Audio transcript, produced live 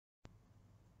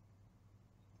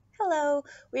Hello,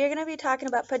 we are going to be talking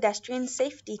about pedestrian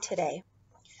safety today.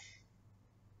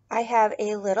 I have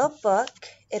a little book.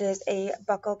 It is a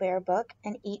Buckle Bear book,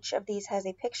 and each of these has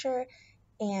a picture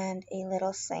and a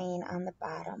little saying on the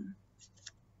bottom.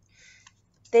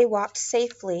 They walked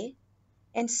safely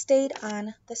and stayed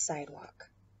on the sidewalk.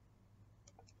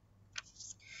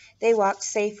 They walked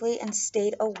safely and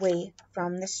stayed away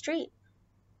from the street.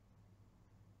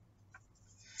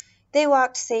 They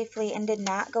walked safely and did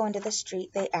not go into the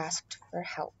street. They asked for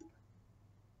help.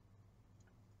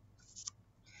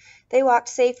 They walked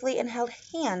safely and held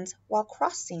hands while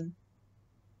crossing.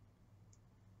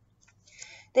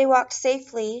 They walked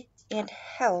safely and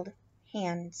held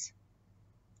hands.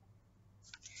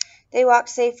 They walked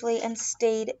safely and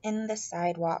stayed in the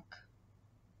sidewalk.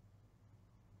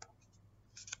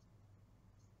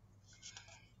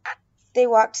 They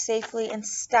walked safely and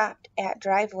stopped at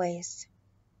driveways.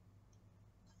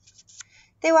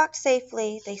 They walked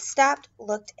safely, they stopped,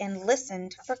 looked, and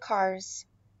listened for cars.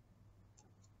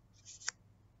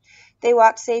 They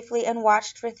walked safely and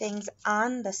watched for things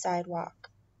on the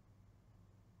sidewalk.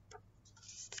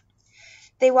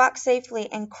 They walked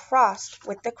safely and crossed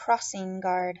with the crossing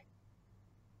guard.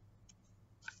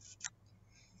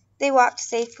 They walked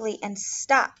safely and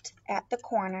stopped at the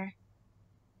corner.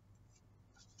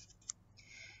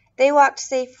 They walked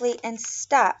safely and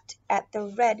stopped at the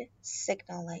red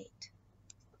signal light.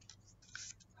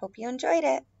 Hope you enjoyed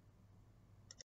it.